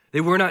upon.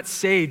 They were not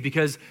saved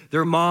because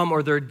their mom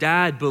or their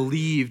dad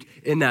believed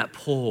in that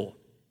pole.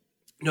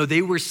 No,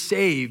 they were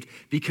saved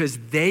because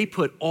they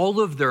put all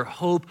of their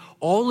hope,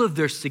 all of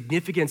their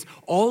significance,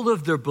 all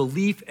of their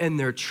belief and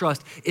their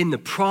trust in the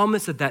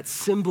promise that that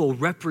symbol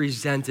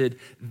represented.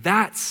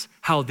 That's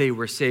how they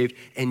were saved.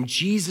 And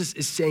Jesus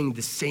is saying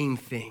the same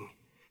thing.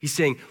 He's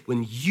saying,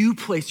 when you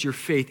place your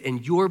faith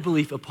and your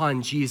belief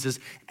upon Jesus,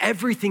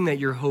 everything that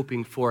you're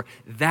hoping for,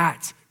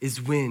 that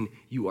is when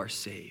you are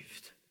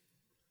saved.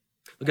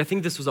 Look, I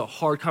think this was a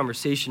hard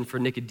conversation for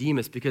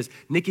Nicodemus because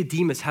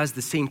Nicodemus has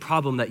the same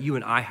problem that you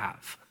and I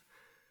have.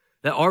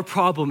 That our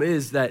problem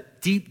is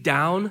that deep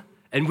down,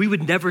 and we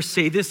would never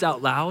say this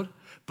out loud,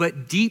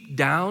 but deep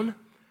down,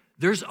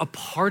 there's a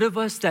part of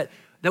us that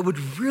would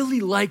really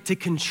like to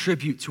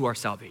contribute to our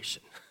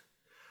salvation.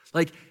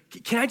 Like,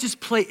 can I just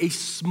play a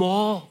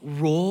small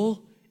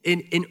role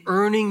in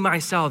earning my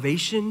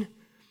salvation?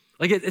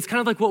 Like, it's kind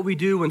of like what we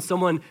do when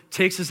someone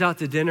takes us out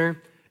to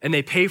dinner and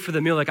they pay for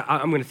the meal. Like,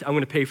 I'm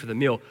gonna pay for the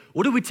meal.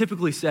 What do we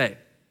typically say?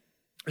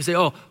 We say,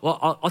 oh,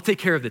 well, I'll take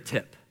care of the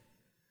tip,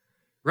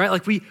 right?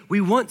 Like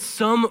we want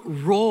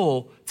some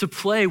role to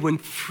play when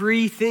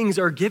free things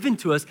are given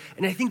to us.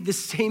 And I think the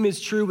same is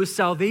true with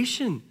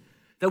salvation,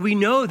 that we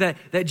know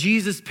that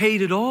Jesus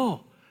paid it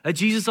all. That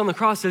Jesus on the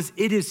cross says,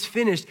 it is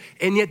finished.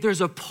 And yet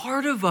there's a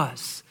part of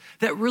us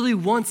that really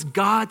wants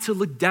God to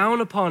look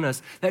down upon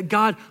us, that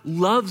God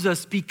loves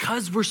us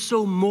because we're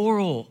so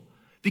moral,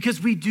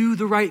 because we do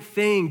the right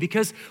thing,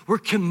 because we're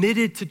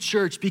committed to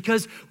church,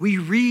 because we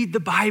read the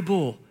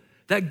Bible,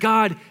 that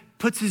God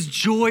puts his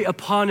joy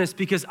upon us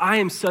because I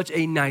am such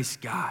a nice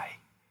guy.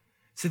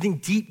 So I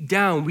think deep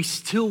down, we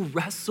still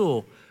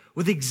wrestle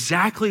with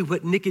exactly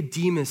what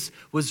Nicodemus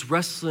was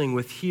wrestling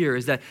with here,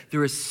 is that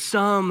there is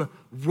some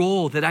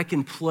role that I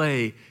can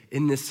play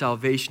in this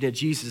salvation. And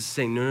Jesus is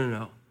saying,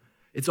 no.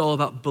 It's all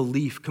about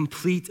belief,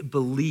 complete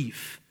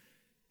belief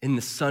in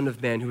the Son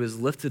of Man who has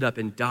lifted up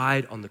and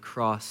died on the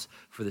cross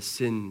for the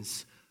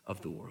sins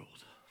of the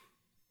world.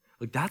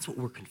 Like, that's what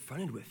we're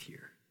confronted with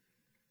here.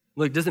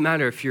 Look, it doesn't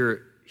matter if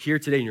you're here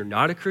today and you're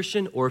not a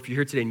Christian, or if you're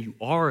here today and you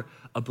are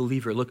a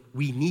believer. Look,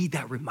 we need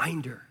that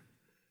reminder.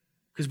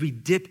 Because we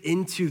dip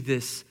into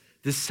this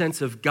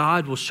sense of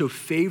God will show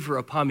favor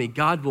upon me.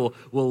 God will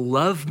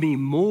love me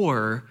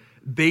more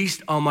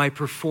based on my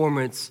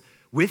performance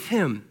with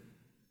him.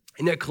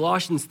 And that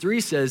Colossians 3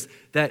 says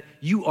that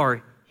you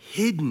are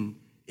hidden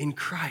in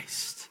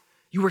Christ.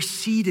 You are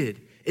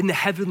seated in the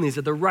heavenlies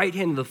at the right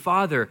hand of the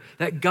Father,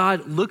 that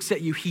God looks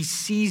at you, he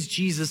sees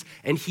Jesus,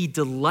 and he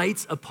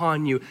delights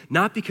upon you,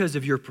 not because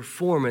of your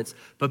performance,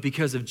 but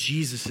because of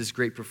Jesus'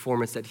 great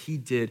performance that he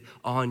did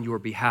on your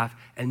behalf.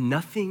 And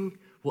nothing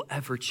will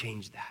ever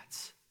change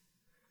that.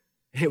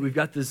 And we've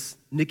got this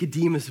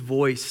Nicodemus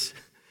voice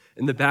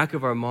in the back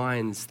of our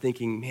minds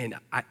thinking, man,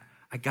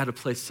 I got to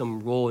play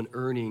some role in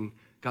earning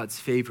God's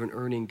favor and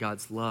earning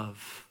God's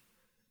love.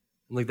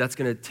 And like, that's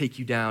going to take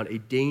you down a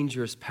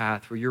dangerous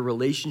path where your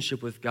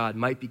relationship with God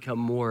might become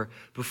more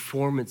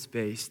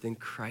performance-based than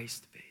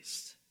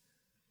Christ-based.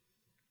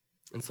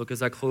 And so,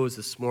 as I close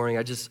this morning,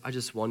 I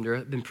just wonder,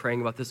 I've been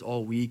praying about this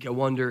all week. I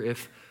wonder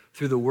if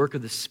through the work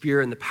of the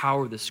Spirit and the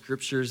power of the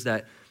Scriptures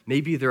that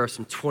maybe there are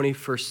some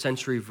 21st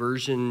century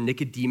version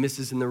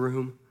Nicodemuses in the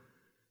room.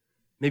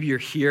 Maybe you're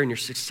here and you're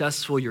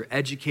successful, you're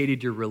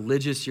educated, you're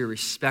religious, you're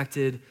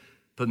respected,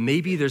 but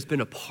maybe there's been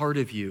a part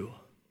of you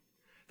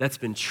that's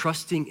been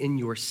trusting in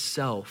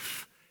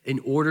yourself in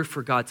order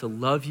for God to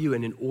love you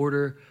and in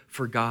order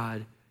for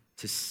God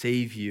to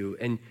save you.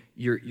 And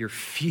you're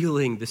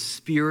feeling the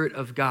Spirit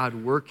of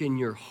God work in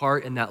your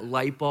heart and that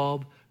light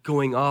bulb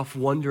going off,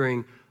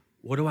 wondering,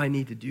 what do I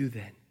need to do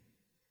then?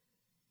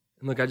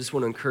 And look, I just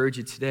want to encourage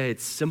you today.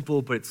 It's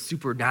simple, but it's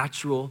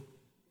supernatural.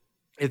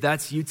 If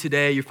that's you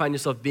today, you find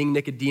yourself being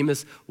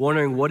Nicodemus,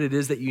 wondering what it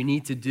is that you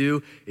need to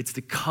do, it's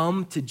to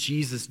come to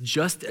Jesus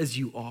just as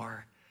you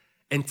are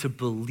and to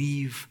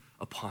believe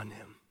upon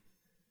him.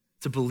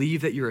 To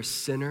believe that you're a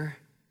sinner,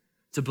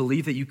 to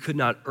believe that you could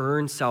not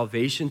earn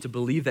salvation, to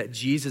believe that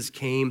Jesus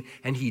came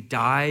and he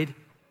died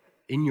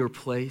in your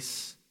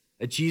place,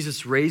 that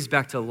Jesus raised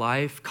back to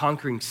life,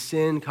 conquering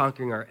sin,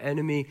 conquering our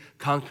enemy,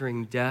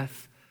 conquering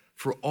death.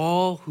 For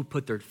all who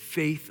put their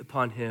faith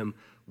upon him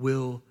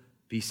will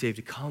be saved.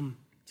 To come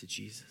to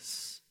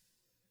Jesus.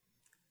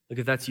 Look,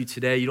 if that's you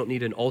today, you don't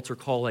need an altar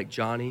call like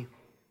Johnny.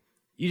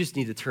 You just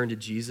need to turn to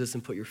Jesus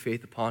and put your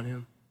faith upon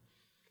him.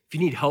 If you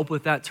need help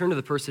with that, turn to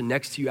the person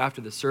next to you after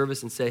the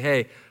service and say,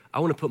 hey, I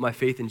want to put my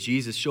faith in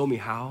Jesus. Show me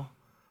how.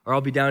 Or I'll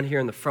be down here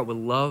in the front. Would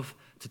love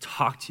to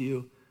talk to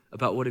you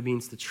about what it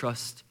means to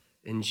trust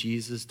in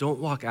Jesus. Don't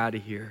walk out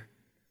of here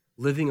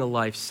living a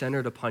life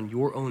centered upon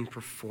your own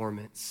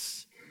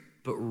performance,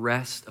 but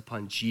rest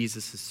upon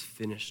Jesus'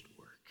 finished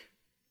work.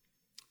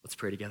 Let's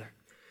pray together.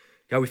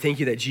 God, we thank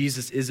you that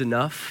Jesus is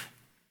enough.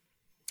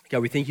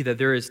 God, we thank you that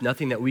there is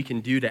nothing that we can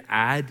do to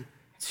add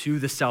to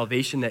the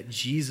salvation that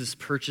Jesus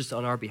purchased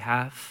on our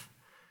behalf.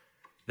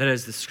 That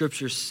as the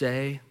scriptures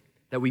say,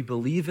 that we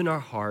believe in our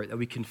heart, that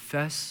we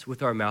confess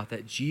with our mouth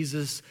that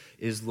Jesus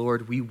is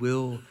Lord, we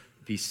will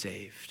be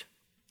saved.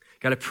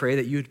 God, I pray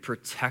that you would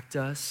protect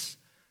us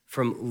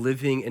from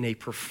living in a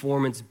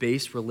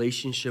performance-based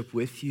relationship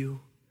with you.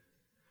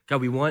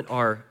 God, we want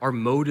our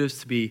motives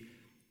to be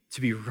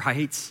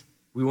right.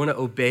 We want to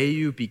obey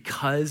you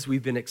because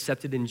we've been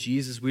accepted in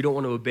Jesus. We don't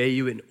want to obey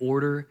you in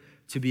order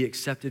to be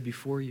accepted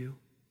before you.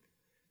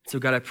 So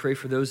God, I pray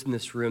for those in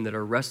this room that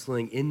are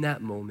wrestling in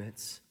that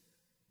moment,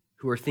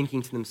 who are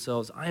thinking to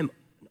themselves, I am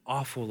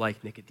awful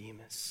like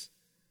Nicodemus.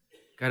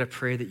 God, I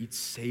pray that you'd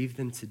save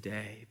them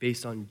today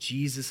based on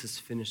Jesus'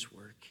 finished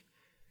work,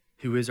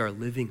 who is our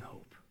living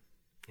hope.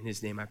 In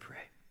his name I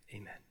pray,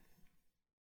 amen.